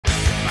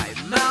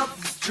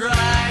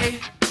dry,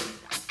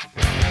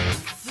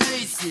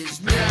 face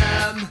is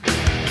numb,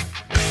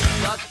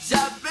 locked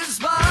up and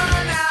spun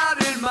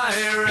out in my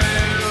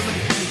room.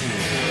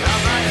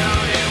 On my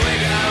own, here we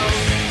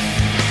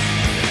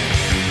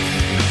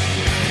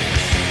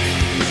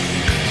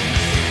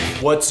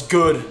go. What's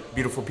good,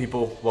 beautiful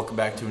people? Welcome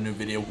back to a new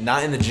video.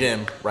 Not in the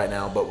gym right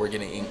now, but we're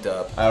getting inked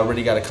up. I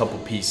already got a couple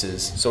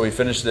pieces. So we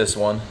finished this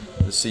one,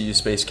 the CU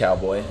Space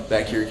Cowboy.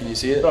 Back here, can you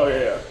see it? Oh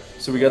yeah.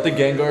 So we got the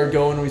Gengar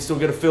going, we still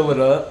gotta fill it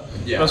up.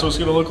 Yeah. That's what it's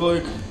gonna look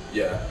like?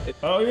 Yeah.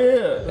 Oh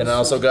yeah. And I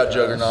also got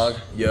Juggernog.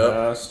 Yup.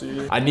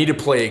 Nasty. I need to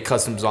play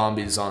custom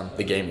zombies on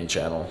the gaming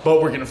channel.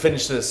 But we're gonna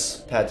finish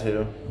this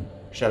tattoo.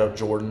 Shout out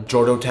Jordan.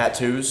 Jordo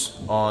Tattoos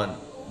on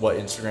what,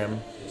 Instagram?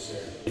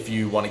 If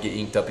you want to get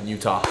inked up in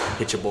Utah,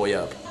 hit your boy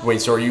up.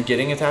 Wait, so are you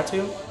getting a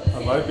tattoo?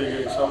 I might be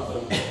getting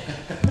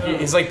something.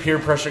 He's like peer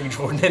pressuring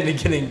Jordan into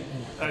getting.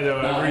 I know,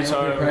 every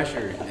time.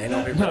 Pressure. Ain't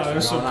no peer pressure. No,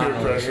 there's some peer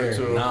pressure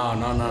too.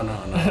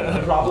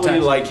 No. Probably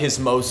like his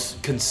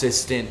most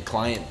consistent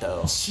client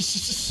though.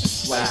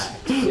 Flat.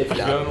 I've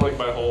done like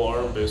my whole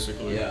arm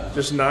basically. Yeah.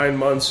 Just 9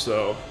 months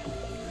though.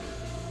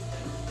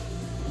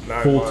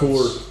 9 Full months.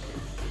 tour.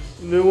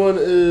 New one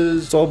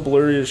is, it's all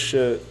blurry as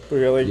shit. We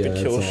got like the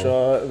kill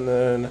shot, and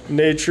then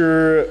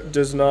nature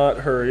does not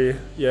hurry,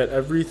 yet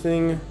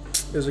everything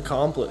is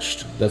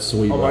accomplished. That's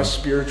sweet, all my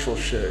spiritual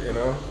shit, you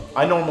know?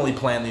 I normally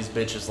plan these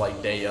bitches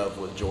like day of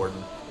with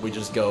Jordan. We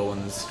just go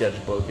in the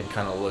sketchbook and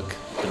kind of look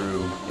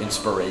through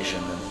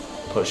inspiration and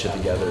push it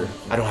together.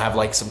 I don't have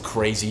like some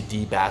crazy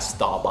deep ass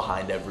thought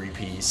behind every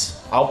piece.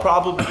 I'll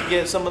probably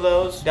get some of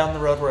those down the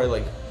road where I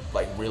like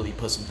really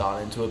put some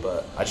thought into it,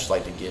 but I just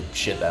like to get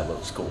shit that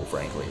looks cool,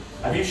 frankly.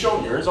 Have you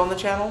shown yours on the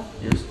channel?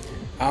 Yours?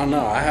 I don't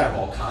know. I have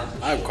all kinds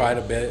of I have shit. quite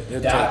a bit.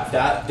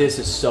 This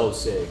is so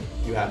sick.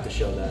 You have to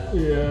show that.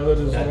 Yeah, that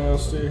is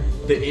nasty.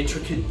 The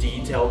intricate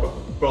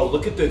detail, bro.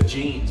 Look at the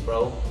jeans,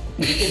 bro.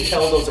 You can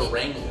tell those are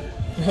Wrangler.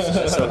 It's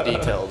just so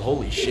detailed.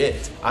 Holy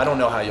shit. I don't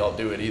know how y'all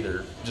do it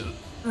either. Just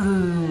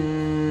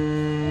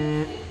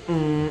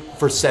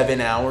for 7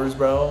 hours,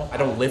 bro. I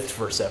don't lift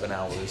for 7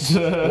 hours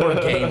or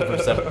game for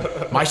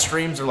 7. My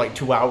streams are like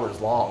 2 hours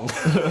long.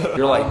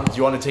 You're like, do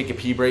you want to take a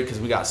pee break? Because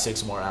we got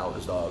 6 more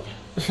hours, dog.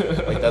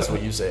 Like that's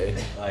what you say.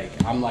 Like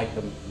I'm like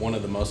one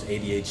of the most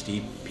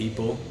ADHD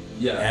people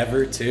Yeah.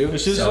 ever too.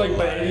 It's just So, like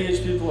my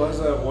ADHD people has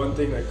that one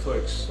thing that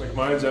clicks. Like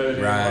mine's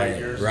editing, like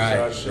yours is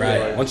that shit.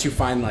 Like, Once you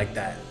find like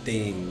that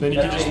thing, then you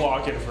can just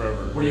lock in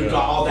forever. Where you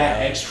got all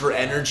that extra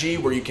energy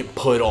where you can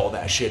put all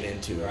that shit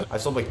into. I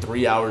slept like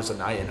 3 hours a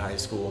night in high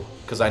school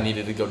because I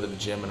needed to go to the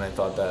gym and I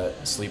thought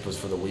that sleep was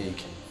for the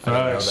weak.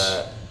 I didn't know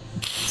that.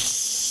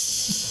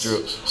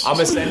 Drew, I'm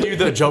gonna send you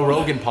the Joe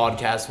Rogan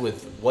podcast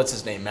with, what's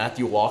his name,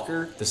 Matthew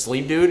Walker, the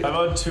sleep dude. I'm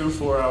on 2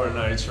 4-hour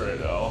nights right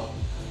now.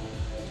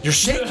 You're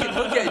shaking,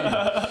 look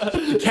at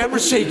you. The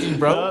camera's shaking,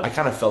 bro. I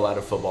kind of fell out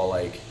of football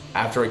like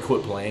after I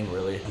quit playing,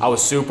 really. I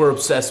was super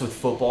obsessed with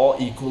football,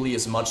 equally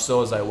as much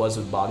so as I was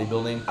with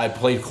bodybuilding. I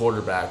played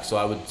quarterback, so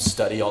I would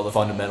study all the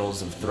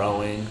fundamentals of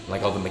throwing,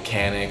 like all the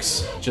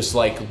mechanics, just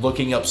like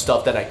looking up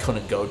stuff that I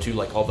couldn't go to,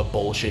 like all the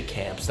bullshit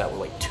camps that were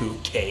like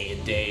 2K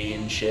a day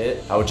and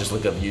shit. I would just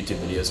look up YouTube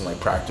videos and like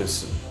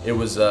practice. It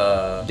was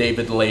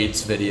David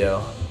Lade's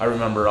video. I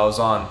remember I was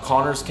on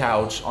Connor's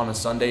couch on a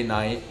Sunday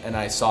night and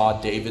I saw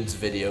David's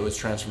video, his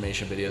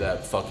transformation video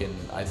that fucking,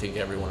 I think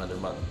everyone and their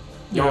mother.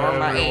 You're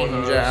my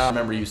angel. I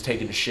remember he was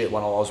taking a shit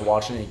while I was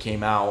watching it. He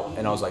came out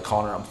and I was like,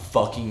 Connor, I'm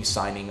fucking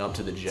signing up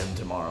to the gym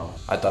tomorrow.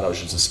 I thought I was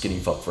just a skinny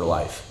fuck for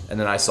life. And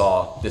then I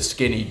saw this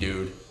skinny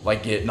dude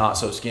like get not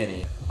so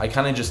skinny. I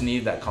kind of just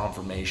needed that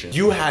confirmation.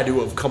 You had to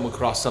have come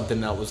across something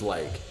that was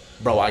like,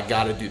 bro, I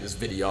gotta do this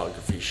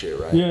videography shit,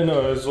 right? Yeah,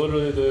 no, it's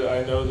literally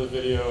I know the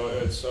video,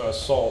 it's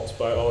Salt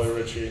by Ollie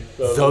Ritchie.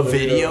 The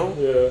video?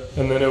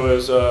 Yeah. And then it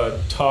was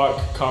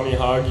Talk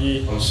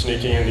Kamihagi and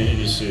Sneaking into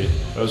EDC.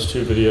 Those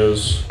 2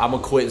 videos. I'm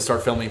gonna quit and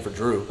start filming for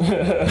Drew.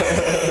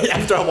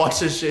 After I watch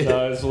this shit.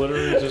 No, it's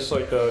literally just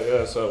like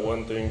it's that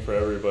one thing for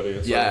everybody.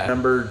 It's Yeah, I like,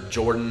 remember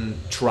Jordan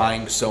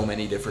trying so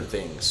many different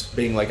things.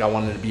 Being like, I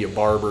wanted to be a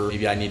barber,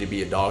 maybe I need to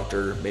be a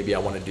doctor, maybe I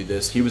want to do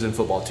this. He was in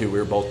football too, we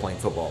were both playing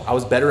football. I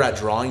was better at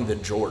drawing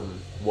than Jordan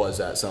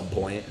was at some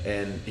point,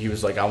 and he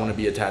was like, I want to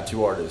be a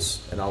tattoo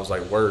artist, and I was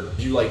like, word.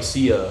 Did you like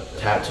see a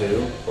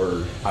tattoo,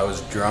 or? I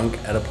was drunk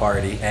at a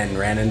party and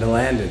ran into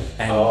Landon.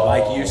 And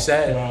like you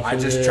said, I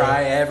just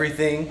try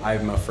everything.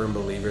 I'm a firm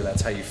believer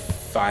that's how you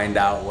find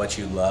out what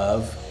you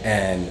love.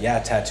 And yeah,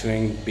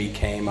 tattooing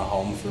became a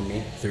home for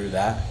me through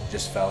that.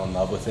 Just fell in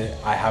love with it.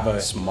 I have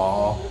a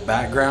small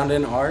background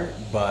in art,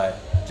 but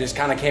just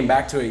kind of came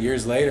back to it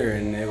years later,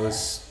 and it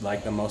was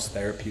like the most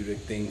therapeutic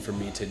thing for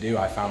me to do.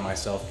 I found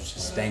myself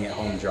just staying at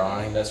home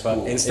drawing. That's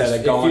cool. Instead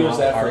of going out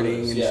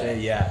partying and shit.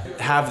 Yeah.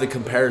 Have the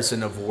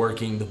comparison of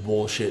working the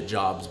bullshit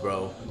jobs,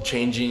 bro.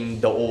 Changing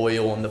the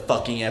oil in the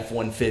fucking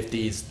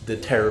F-150s, the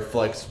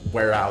Terraflex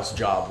warehouse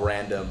job,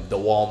 random, the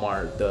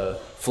Walmart, the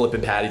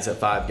flipping patties at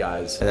Five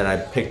Guys. And then I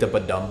picked up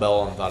a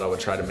dumbbell and thought I would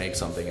try to make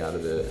something out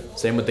of it.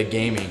 Same with the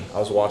gaming. I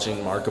was watching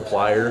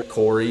Markiplier,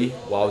 Corey,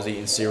 while I was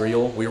eating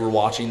cereal. We were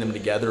watching them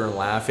together and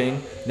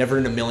laughing. Never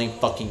in a million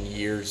fucking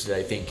years did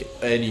I think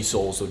any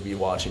souls would be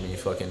watching me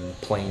fucking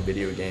playing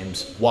video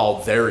games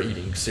while they're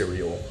eating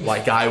cereal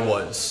like I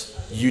was.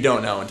 You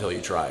don't know until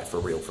you try, for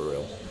real, for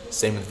real.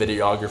 Same with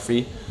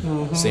videography,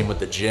 same with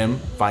the gym.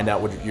 Find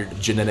out what your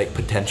genetic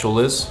potential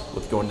is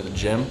with going to the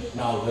gym.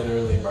 No,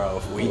 literally, bro.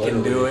 If we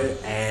can do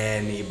it,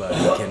 anybody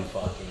can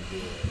fucking do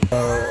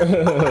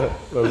it.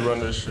 Let's run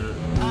this shit.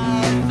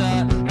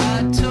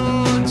 I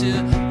told you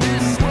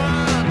this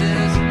world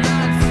is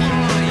not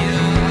for you.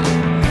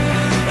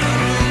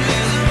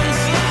 You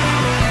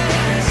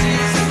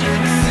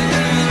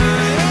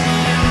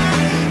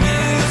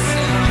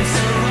sound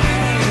so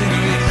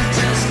angry,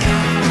 just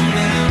come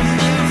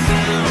and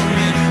found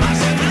me. I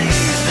said,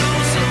 please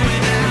don't slow me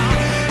down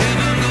if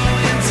I'm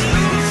going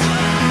too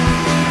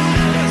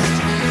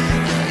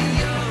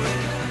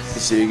fast.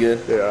 You see it good?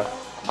 Yeah.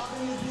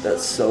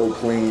 That's so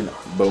clean.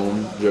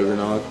 Boom,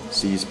 Juggernaut.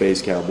 See you,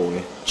 Space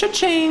Cowboy.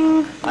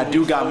 Cha-ching! I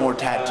do got more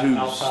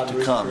tattoos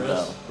to come,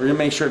 though. We're gonna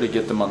make sure to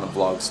get them on the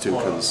vlogs, too,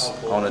 because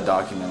I want to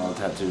document all the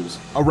tattoos.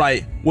 All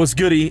right, what's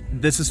goody?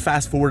 This is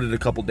fast forwarded a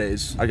couple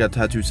days. I got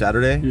tattoo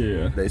Saturday.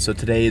 Yeah. Okay, so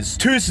today is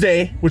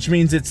Tuesday, which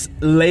means it's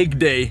leg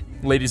day.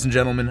 Ladies and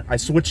gentlemen, I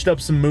switched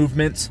up some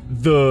movements.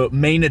 The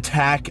main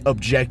attack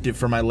objective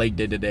for my leg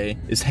day today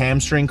is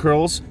hamstring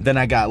curls. Then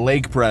I got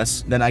leg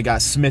press. Then I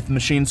got Smith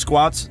machine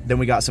squats. Then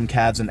we got some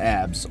calves and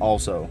abs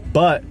also.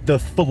 But the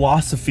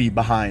philosophy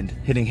behind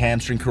hitting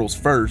hamstring curls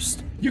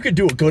first, you could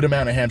do a good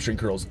amount of hamstring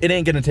curls. It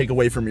ain't gonna take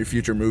away from your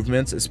future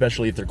movements,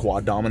 especially if they're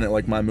quad dominant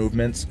like my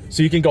movements.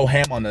 So you can go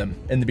ham on them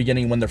in the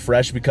beginning when they're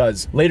fresh,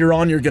 because later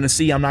on you're gonna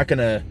see I'm not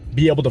gonna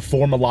be able to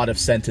form a lot of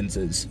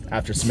sentences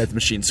after Smith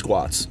machine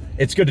squats.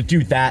 It's good to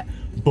do that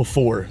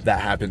before that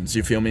happens,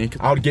 you feel me?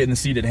 I would get in the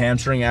seated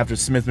hamstring after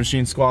Smith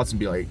machine squats and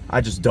be like, I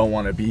just don't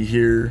want to be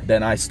here.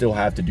 Then I still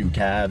have to do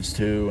calves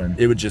too, and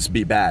it would just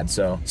be bad.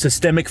 So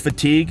systemic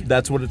fatigue,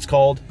 that's what it's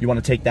called. You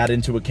want to take that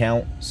into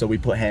account. So we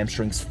put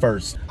hamstrings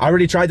first. I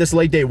already tried this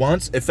leg day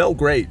once. It felt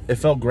great. It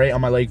felt great on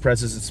my leg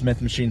presses and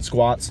Smith machine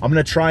squats. I'm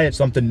gonna try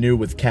something new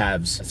with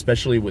calves,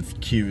 especially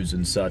with cues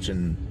and such,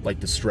 and like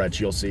the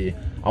stretch. You'll see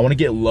I want to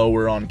get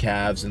lower on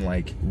calves and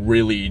like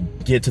really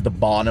get to the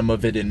bottom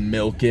of it and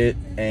milk it,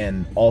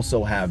 and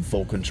also have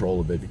full control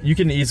of it. You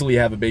can easily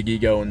have a big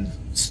ego and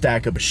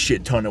stack up a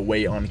shit ton of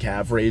weight on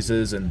calf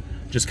raises and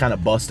just kind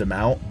of bust them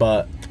out,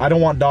 but I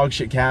don't want dog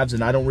shit calves,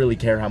 and I don't really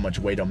care how much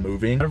weight I'm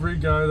moving. Every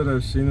guy that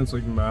I've seen that's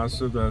like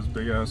massive, that has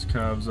big ass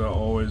calves, that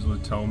always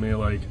would tell me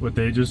like what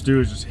they just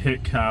do is just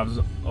hit calves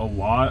a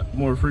lot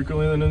more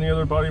frequently than any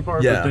other body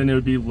part. Yeah. But then it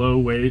would be low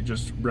weight,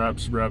 just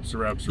reps.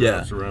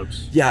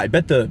 Yeah, I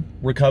bet the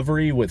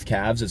recovery with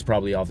calves is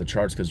probably off the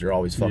charts because you're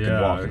always fucking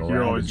walking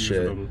around and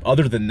shit.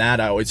 Other than that,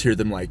 I always hear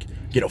them like,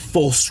 get a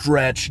full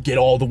stretch, get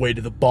all the way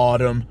to the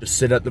bottom, just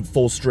sit at the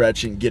full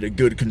stretch and get a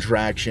good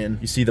contraction.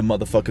 You see the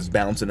motherfuckers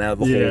bouncing out of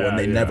the hole, and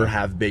they never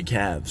have big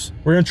calves.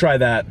 We're gonna try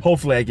that.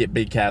 Hopefully I get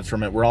big calves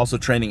from it. We're also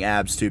training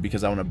abs too,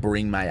 because I want to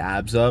bring my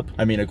abs up.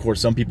 I mean, of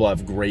course, some people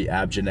have great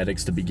ab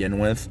genetics to begin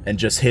with, and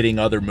just hitting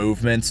other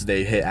movements,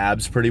 they hit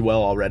abs pretty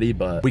well already,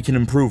 but we can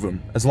improve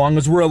them. As long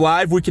as we're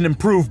alive, we can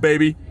improve,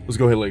 baby. Let's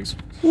go hit legs.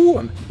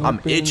 Ooh, I'm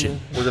itching.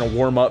 We're gonna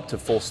warm up to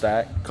full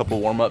stack, a couple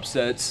warm-up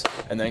sets,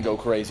 and then go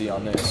crazy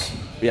on this.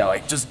 Yeah,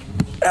 like just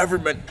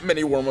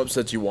many warm-up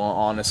sets you want,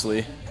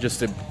 honestly, just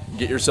to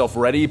get yourself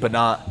ready but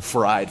not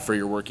fried for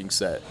your working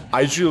set.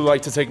 I usually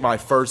like to take my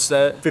first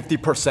set,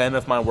 50%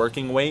 of my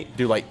working weight,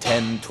 do like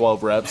 10,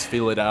 12 reps,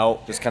 feel it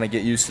out, just kind of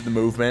get used to the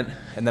movement.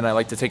 And then I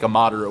like to take a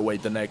moderate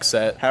weight the next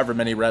set, however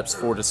many reps,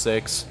 4 to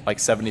 6, like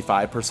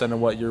 75% of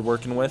what you're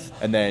working with.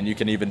 And then you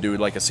can even do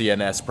like a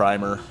CNS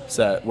primer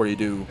set where you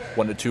do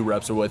 1 to 2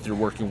 reps with your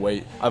working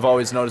weight. I've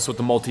always noticed with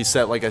the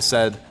multi-set, like I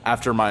said,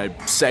 after my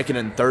second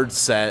and third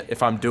set,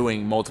 if I'm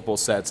doing multiple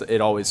sets,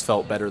 it always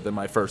felt better than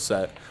my first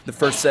set. The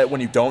first set,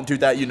 when you don't do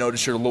that, you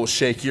notice you're a little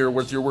shakier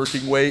with your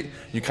working weight.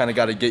 You kind of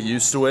got to get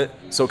used to it.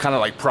 So it kind of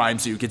like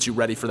primes you, gets you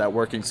ready for that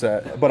working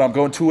set. But I'm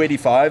going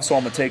 285, so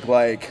I'm gonna take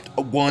like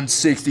a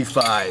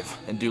 165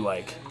 and do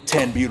like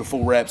 10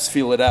 beautiful reps,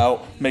 feel it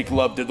out, make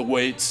love to the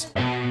weights.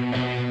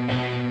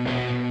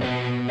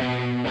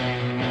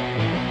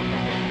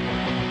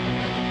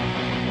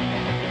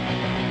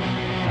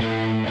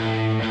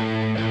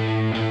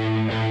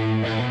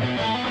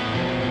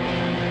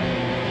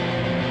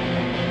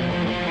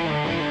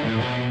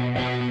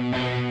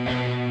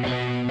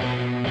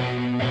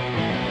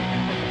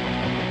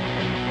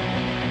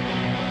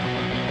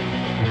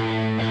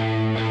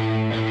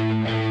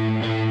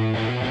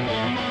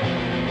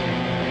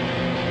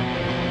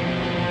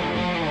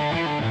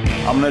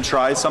 I'm gonna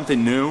try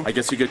something new. I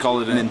guess you could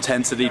call it an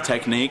intensity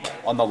technique.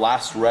 On the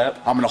last rep,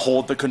 I'm gonna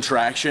hold the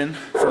contraction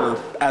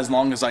for as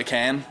long as I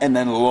can and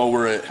then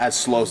lower it as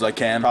slow as I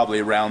can, probably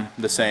around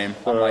the same.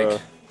 I'm like,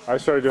 I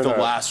started doing the that.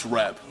 last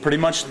rep. Pretty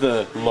much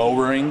the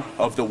lowering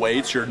of the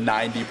weights, you're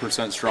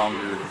 90%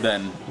 stronger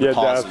than the Yeah, that's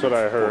positive what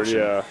I heard, portion.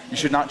 yeah. You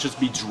should not just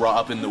be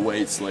dropping the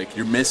weights. Like,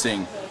 you're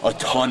missing a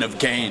ton of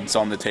gains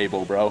on the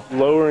table, bro.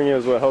 Lowering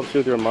is what helps you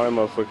with your mind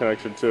muscle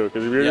connection too.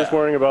 Because if you're just Yeah.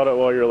 worrying about it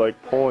while you're like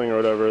pulling or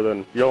whatever,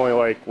 then you're only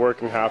like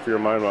working half of your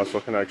mind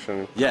muscle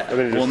connection. Yeah. And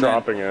then you're just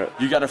dropping it.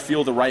 You got to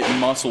feel the right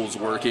muscles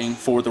working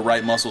for the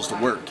right muscles to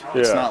work.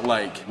 It's Yeah. not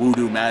like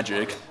voodoo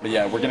magic. But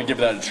yeah, we're going to give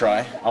that a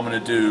try. I'm going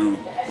to do,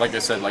 like I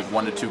said, like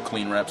 1 to 2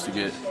 clean reps to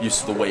get used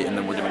to the weight, and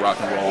then we're going to rock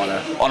and roll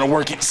on a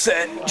working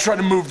set. Try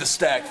to move the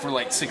stack for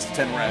like 6 to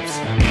 10 reps.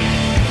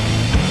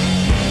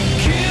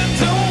 Kid,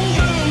 don't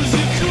lose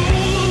your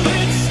cool.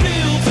 It's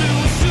still too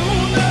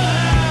soon to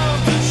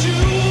have to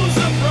choose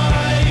a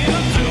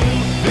brighter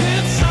doom.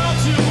 It's hard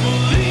to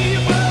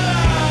believe, but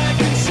I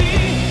can see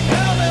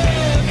how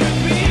there could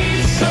be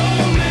so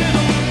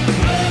little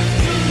left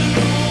to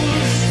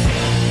lose.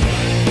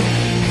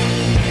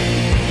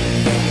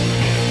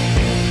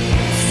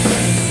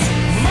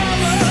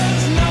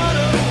 Mama's not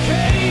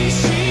okay.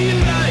 She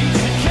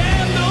lights a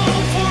candle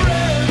for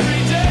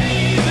every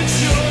day that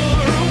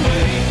you're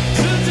away.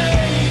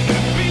 Today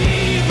could be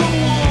the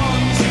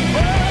one who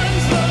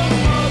burns the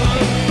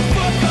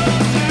motherfucker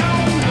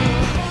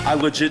down. I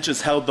legit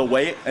just held the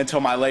weight until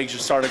my legs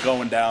just started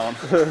going down.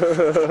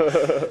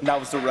 That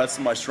was the rest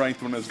of my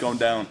strength when it was going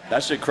down.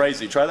 That shit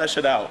crazy. Try that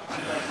shit out.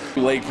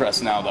 Leg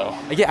press now, though.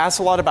 I get asked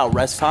a lot about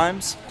rest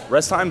times.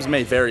 Rest times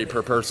may vary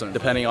per person,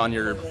 depending on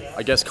your,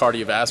 I guess,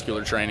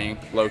 cardiovascular training,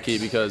 low-key,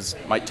 because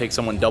it might take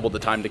someone double the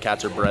time to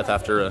catch their breath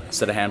after a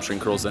set of hamstring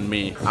curls than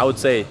me. I would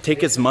say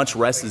take as much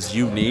rest as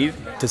you need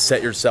to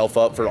set yourself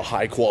up for a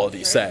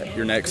high-quality set.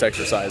 Your next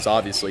exercise,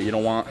 obviously. You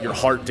don't want your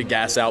heart to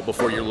gas out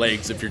before your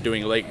legs if you're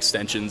doing leg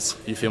extensions.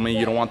 You feel me?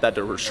 You don't want that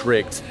to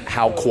restrict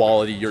how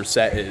quality your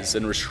set is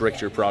and restrict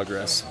your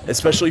progress.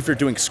 Especially if you're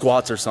doing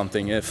squats or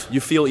something. If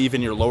you feel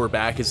even your lower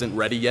back isn't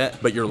ready yet,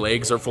 but your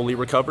legs are fully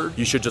recovered,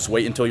 you should just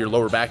wait until your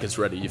lower back is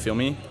ready, you feel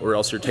me? Or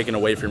else you're taking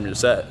away from your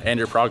set and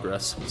your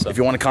progress. So if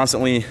you want to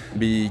constantly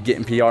be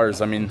getting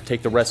PRs, I mean,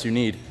 take the rest you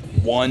need.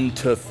 1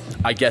 to,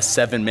 I guess,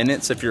 7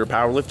 minutes if you're a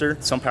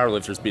powerlifter. Some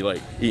powerlifters be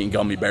like eating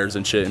gummy bears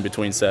and shit in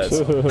between sets.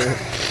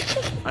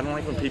 I don't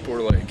like when people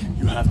are like,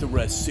 you have to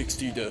rest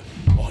 60 to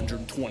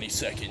 120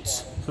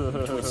 seconds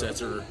between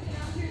sets, or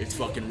it's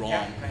fucking wrong.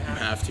 You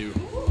have to.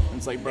 And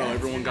it's like, bro,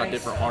 everyone got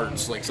different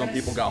hearts. Like, some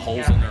people got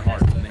holes in their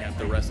hearts and they have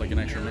to rest like an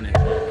extra minute.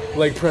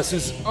 Leg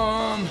presses,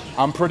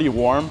 I'm pretty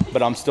warm,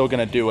 but I'm still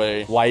gonna do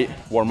a light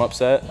warm-up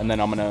set, and then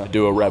I'm gonna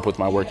do a rep with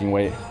my working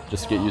weight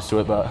just to get used to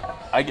it. But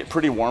I get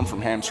pretty warm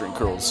from hamstring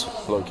curls,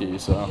 low-key,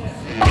 so.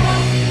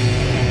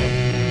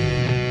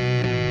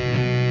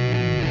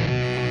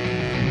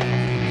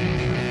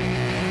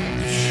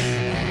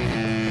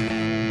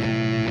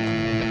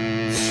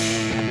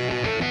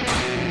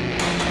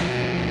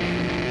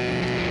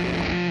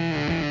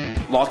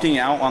 Locking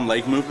out on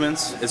leg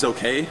movements is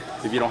okay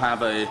if you don't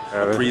have a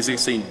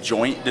pre-existing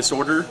joint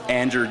disorder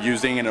and you're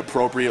using an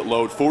appropriate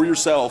load for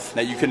yourself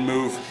that you can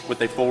move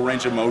with a full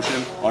range of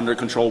motion under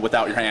control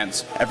without your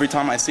hands. Every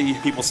time I see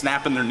people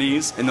snapping their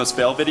knees in those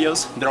fail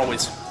videos, they're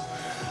always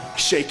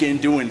shaking,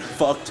 doing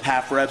fucked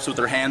half reps with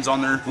their hands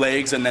on their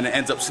legs, and then it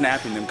ends up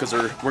snapping them because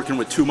they're working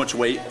with too much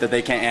weight that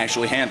they can't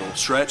actually handle.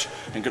 Stretch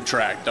and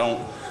contract.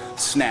 Don't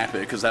snap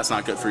it, because that's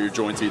not good for your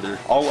joints either.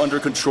 All under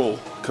control.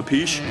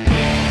 Capiche?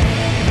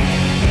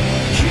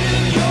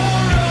 Kid, you're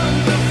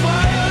under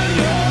fire.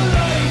 Your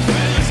life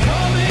is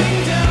coming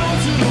down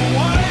to the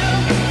wire.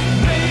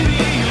 Maybe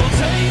you'll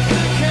take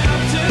the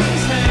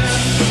captain's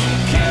hand.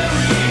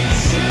 Carry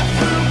shit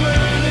through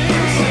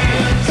burning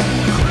sands.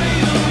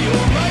 Cradle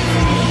your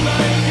rifle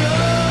like a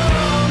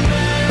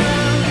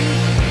man.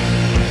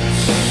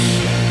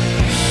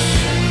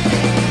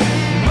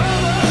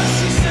 Mama,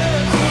 she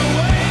stepped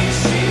away.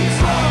 She's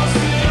lost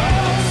it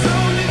all, so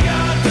you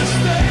got to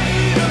stay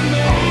to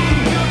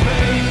make her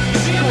pay.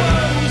 She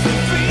was the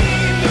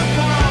fiend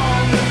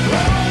upon the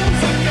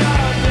thrones, a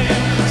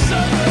goddamn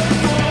sucker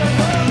for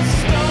the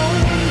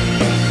stone.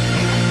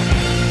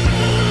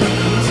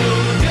 Until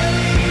the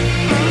day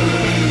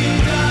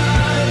he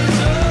dies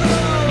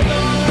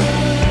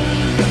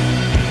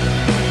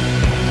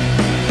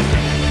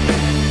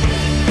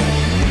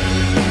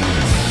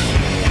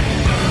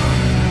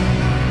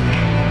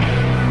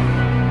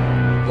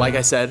Like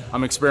I said,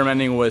 I'm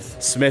experimenting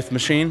with Smith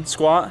machine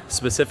squat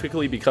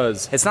specifically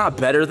because it's not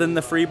better than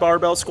the free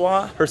barbell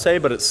squat per se,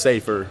 but it's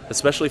safer,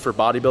 especially for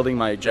bodybuilding.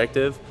 My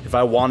objective, if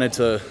I wanted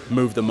to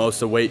move the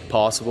most of weight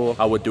possible,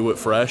 I would do it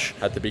fresh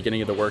at the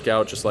beginning of the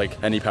workout, just like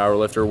any power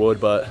lifter would.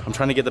 But I'm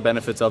trying to get the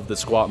benefits of the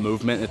squat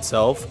movement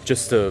itself,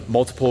 just a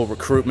multiple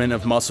recruitment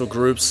of muscle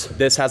groups.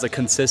 This has a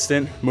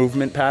consistent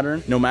movement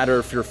pattern. No matter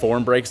if your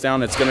form breaks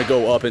down, it's gonna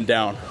go up and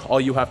down. All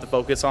you have to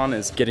focus on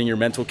is getting your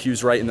mental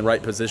cues right in the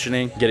right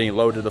positioning, getting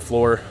loaded to the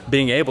floor,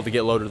 being able to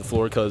get low to the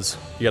floor because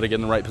you got to get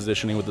in the right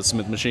positioning with the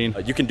Smith machine.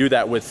 You can do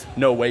that with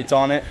no weights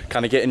on it,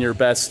 kind of get in your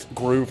best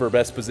groove or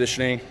best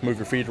positioning, move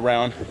your feet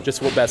around,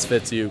 just what best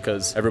fits you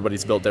because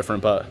everybody's built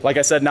different. But like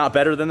I said, not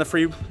better than the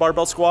free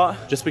barbell squat,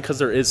 just because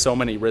there is so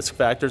many risk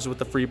factors with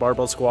the free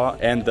barbell squat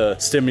and the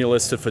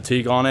stimulus to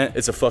fatigue on it.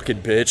 It's a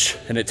fucking bitch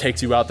and it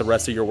takes you out the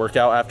rest of your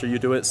workout after you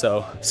do it.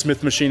 So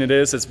Smith machine it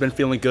is. It's been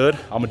feeling good.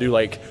 I'm gonna do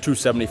like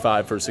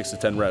 275 for 6 to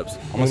 10 reps.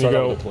 I'm gonna start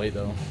out with a plate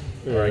though.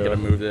 Yeah. All right, gotta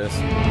move this.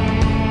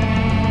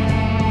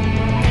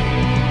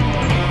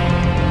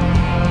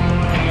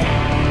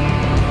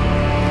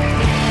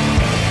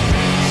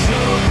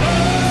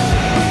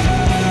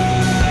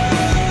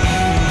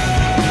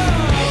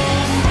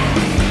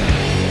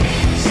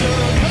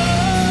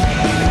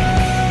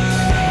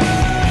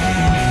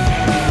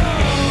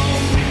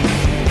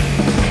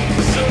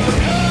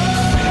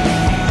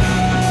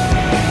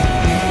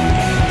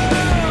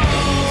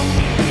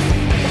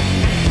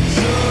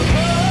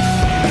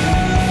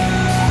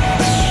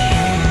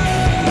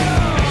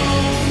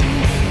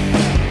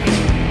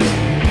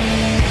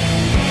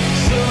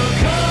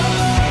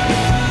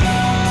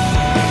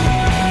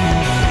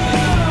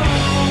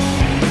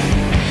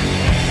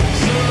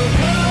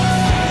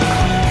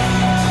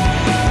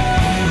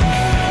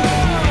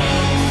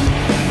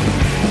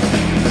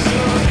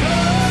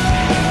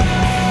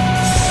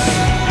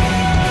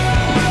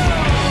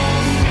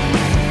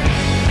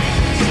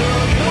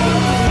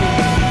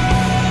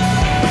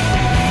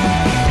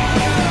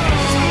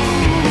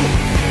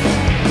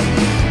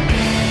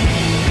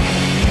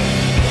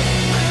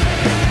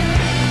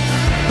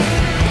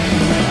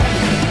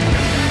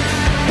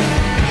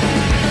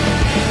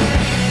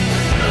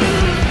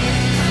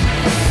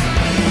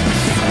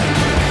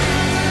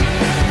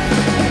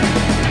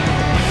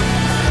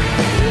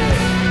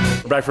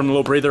 Back from a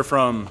little breather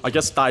from, I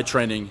guess, thigh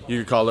training, you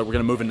could call it. We're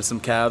gonna move into some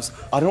calves.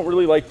 I don't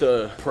really like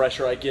the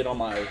pressure I get on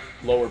my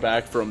lower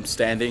back from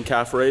standing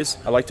calf raise.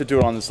 I like to do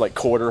it on this like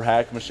quarter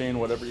hack machine,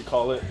 whatever you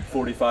call it.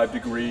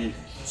 45-degree,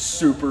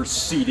 super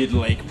seated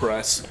leg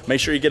press. Make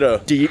sure you get a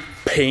deep,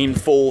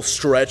 painful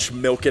stretch,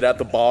 milk it at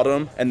the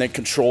bottom, and then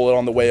control it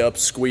on the way up,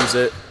 squeeze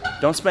it.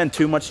 Don't spend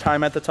too much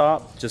time at the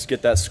top. Just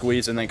get that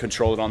squeeze and then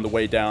control it on the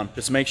way down.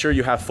 Just make sure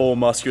you have full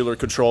muscular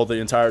control the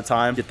entire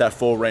time. Get that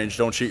full range,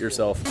 don't cheat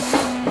yourself.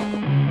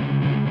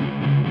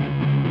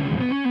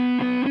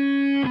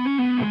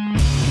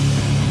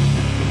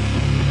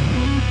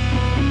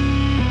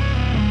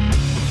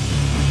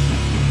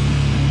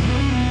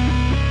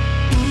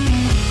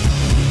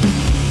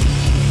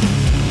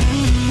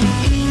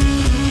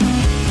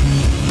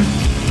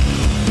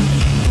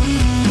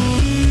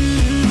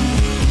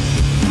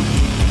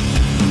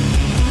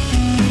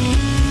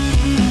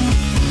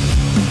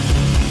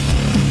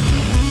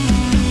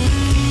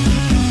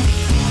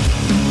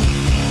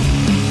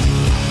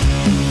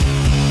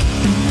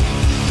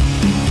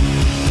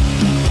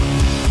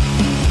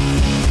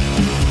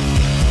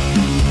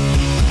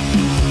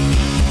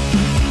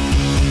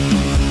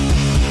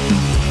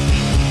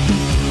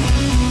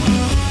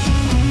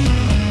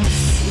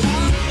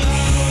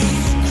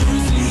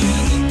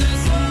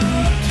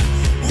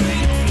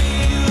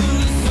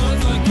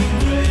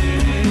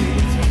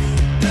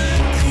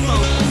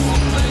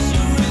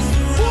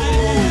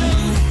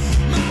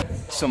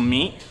 Some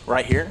meat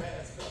right here,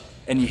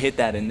 and you hit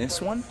that in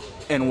this one,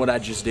 and what I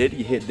just did,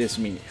 you hit this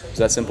meat. Is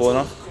that simple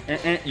enough?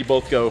 You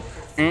both go,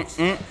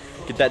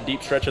 get that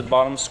deep stretch at the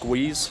bottom,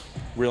 squeeze,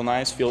 real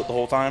nice, feel it the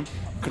whole time.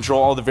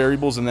 Control all the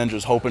variables, and then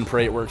just hope and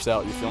pray it works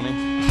out, you feel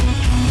me?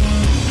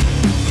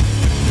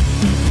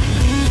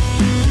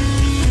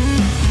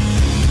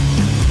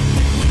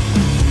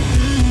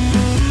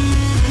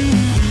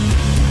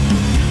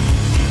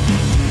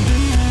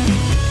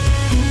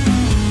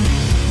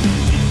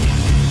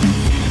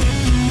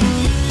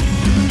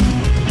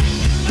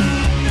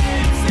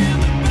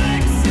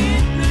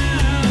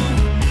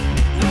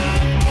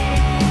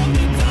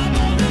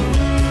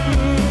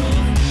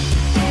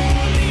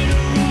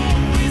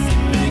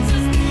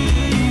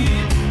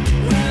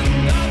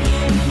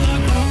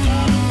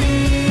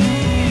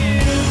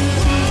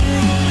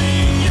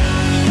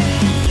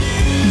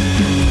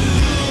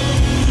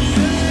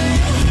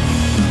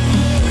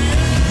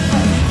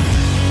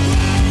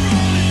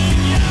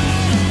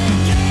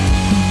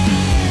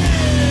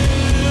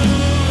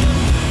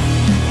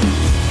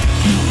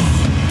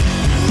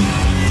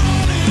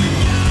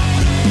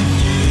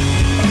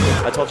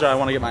 I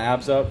want to get my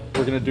abs up.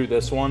 We're gonna do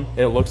this one.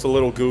 It looks a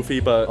little goofy,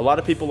 but a lot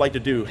of people like to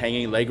do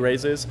hanging leg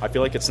raises. I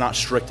feel like it's not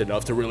strict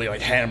enough to really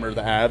like hammer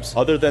the abs.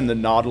 Other than the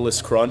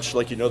Nautilus crunch,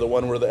 like, you know, the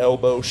one where the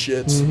elbow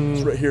shits.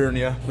 It's right here, and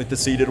yeah, like the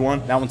seated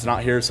one. That one's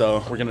not here,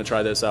 so we're gonna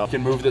try this out. You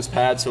can move this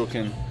pad so it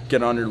can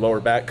get on your lower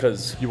back,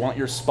 because you want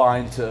your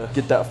spine to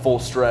get that full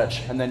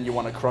stretch, and then you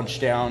want to crunch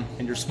down,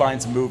 and your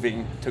spine's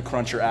moving to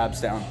crunch your abs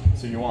down.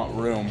 So you want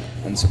room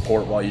and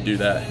support while you do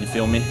that. You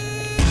feel me?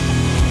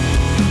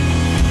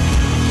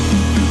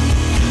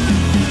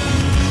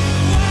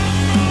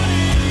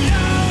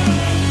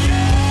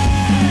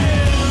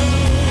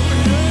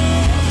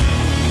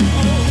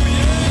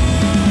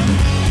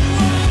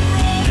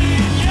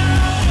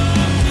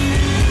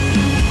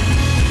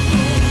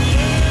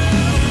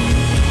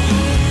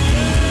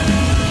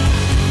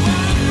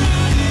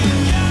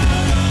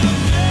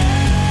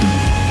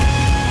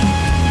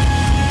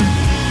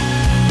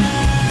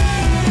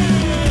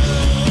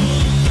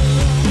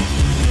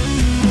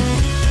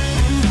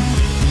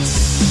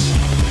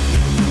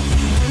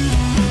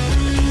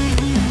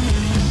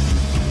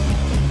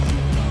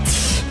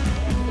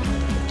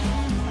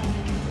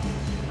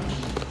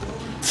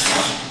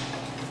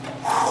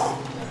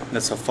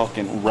 It's a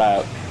fucking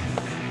wrap.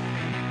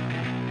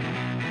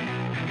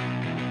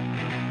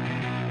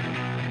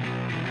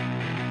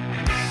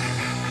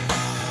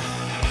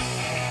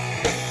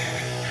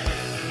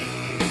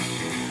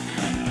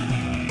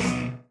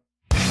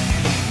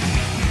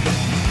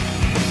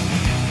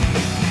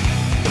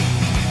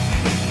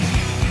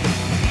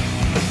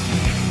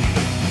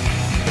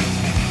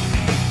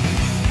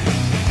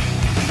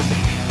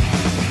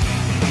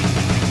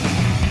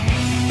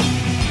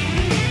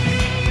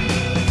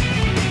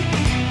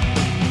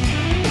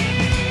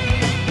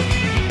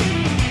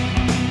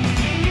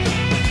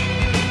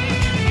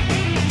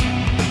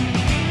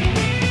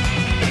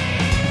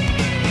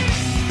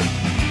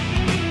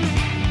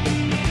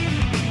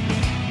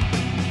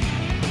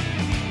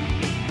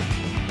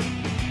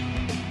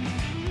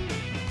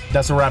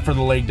 That's a wrap for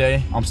the leg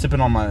day. I'm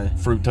sipping on my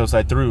fructose.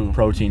 I threw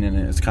protein in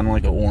it. It's kind of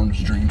like an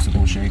orange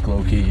dreamsicle shake,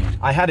 low-key.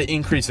 I had to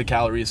increase the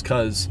calories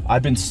because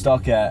I've been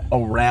stuck at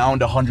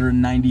around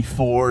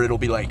 194. It'll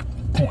be like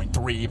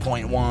 0.3,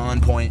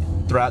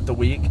 0.1 throughout the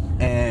week.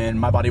 And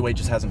my body weight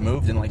just hasn't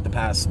moved in like the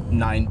past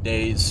 9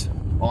 days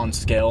on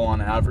scale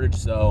on average.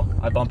 So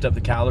I bumped up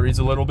the calories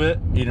a little bit,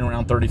 eating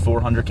around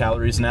 3,400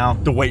 calories now.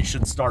 The weight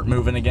should start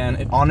moving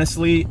again.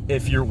 Honestly,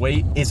 if your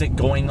weight isn't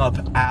going up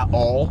at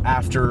all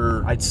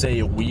after I'd say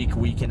a week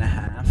and a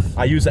half,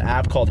 I use an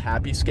app called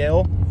Happy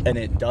Scale and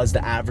it does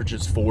the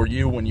averages for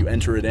you when you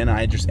enter it in.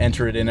 I just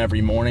enter it in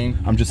every morning.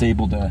 I'm just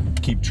able to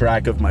keep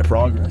track of my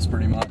progress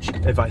pretty much.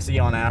 If I see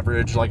on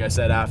average, like I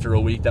said, after a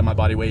week that my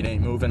body weight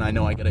ain't moving, I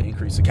know I gotta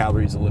increase the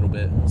calories a little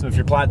bit. So if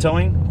you're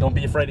plateauing, don't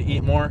be afraid to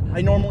eat more.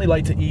 I normally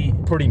like to eat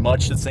pretty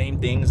much the same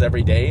things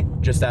every day,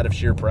 just out of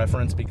sheer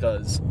preference,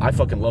 because I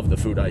fucking love the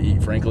food I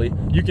eat, frankly.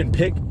 You can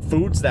pick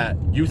foods that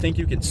you think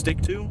you can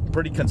stick to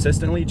pretty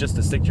consistently just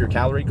to stick to your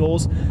calorie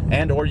goals,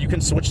 and or you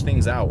can switch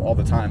things out all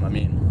the time. I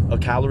mean, a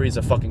calorie is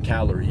a fucking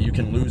calorie. You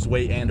can lose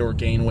weight and or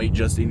gain weight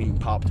just eating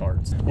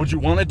Pop-Tarts. Would you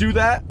want to do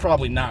that?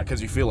 Probably not,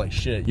 because you feel like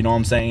shit. You know what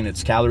I'm saying?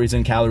 It's calories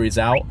in, calories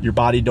out. Your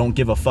body don't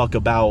give a fuck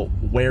about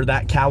where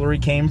that calorie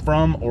came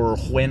from or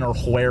when or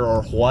where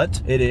or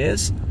what it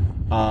is.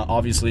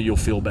 Obviously you'll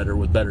feel better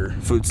with better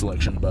food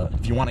selection, but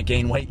if you want to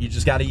gain weight, you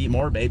just got to eat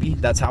more, baby.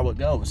 That's how it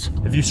goes.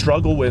 If you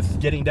struggle with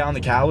getting down the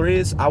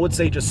calories, I would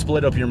say just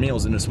split up your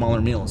meals into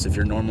smaller meals. If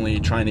you're normally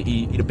trying to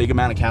eat a big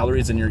amount of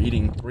calories and you're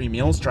eating 3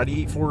 meals, try to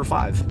eat 4 or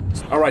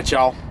 5. All right,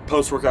 y'all,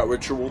 post-workout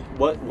ritual.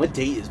 What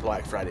date is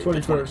Black Friday?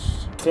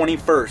 21st.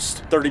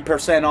 21st,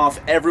 30% off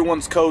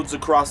everyone's codes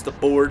across the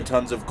board.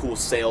 Tons of cool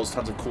sales,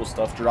 tons of cool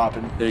stuff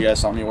dropping. There you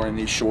guys saw me wearing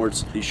these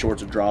shorts. These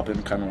shorts are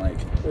dropping, kind of like.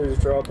 He's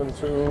dropping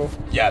too.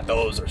 Yeah,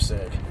 those are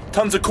sick.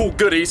 Tons of cool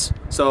goodies.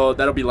 So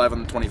that'll be live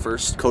on the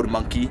 21st. Code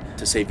monkey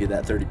to save you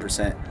that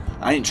 30%.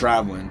 I ain't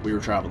traveling. We were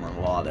traveling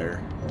a lot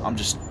there. I'm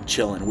just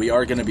chilling. We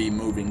are gonna be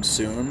moving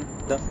soon,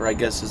 or I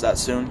guess is that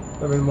soon?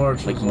 I mean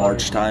March. Like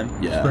March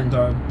time. Yeah.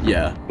 Springtime.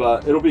 Yeah.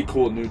 But it'll be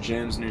cool. New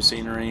gyms, new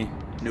scenery,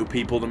 new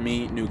people to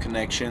meet, new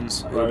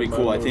connections. It'll be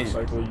cool, I think.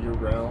 Year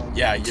round.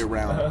 Yeah, year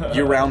round.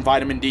 Year round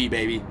vitamin D,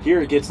 baby.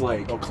 Here it gets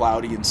like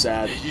cloudy and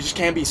sad. You just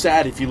can't be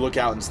sad if you look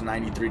out and it's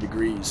 93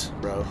 degrees,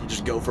 bro. You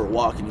just go for a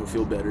walk and you'll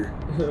feel better.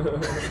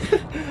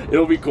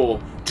 It'll be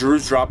cool.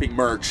 Drew's dropping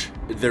merch.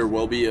 There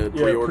will be a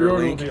pre-order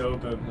link. Will be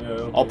open.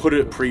 Yeah, I'll put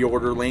a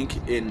pre-order link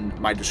in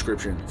my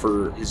description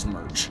for his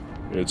merch.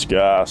 It's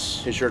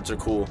gas. His shirts are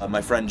cool.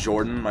 My friend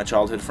Jordan, my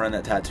childhood friend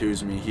that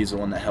tattoos me, he's the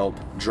one that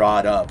helped draw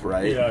it up,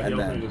 right? Yeah, and he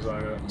then,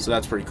 design it. so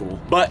that's pretty cool.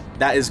 But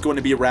that is going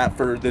to be a wrap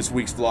for this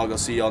week's vlog. I'll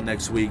see y'all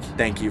next week.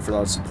 Thank you for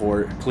all the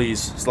support.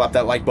 Please slap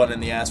that like button in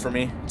the ass for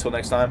me. Until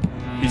next time,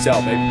 peace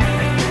out,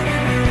 baby.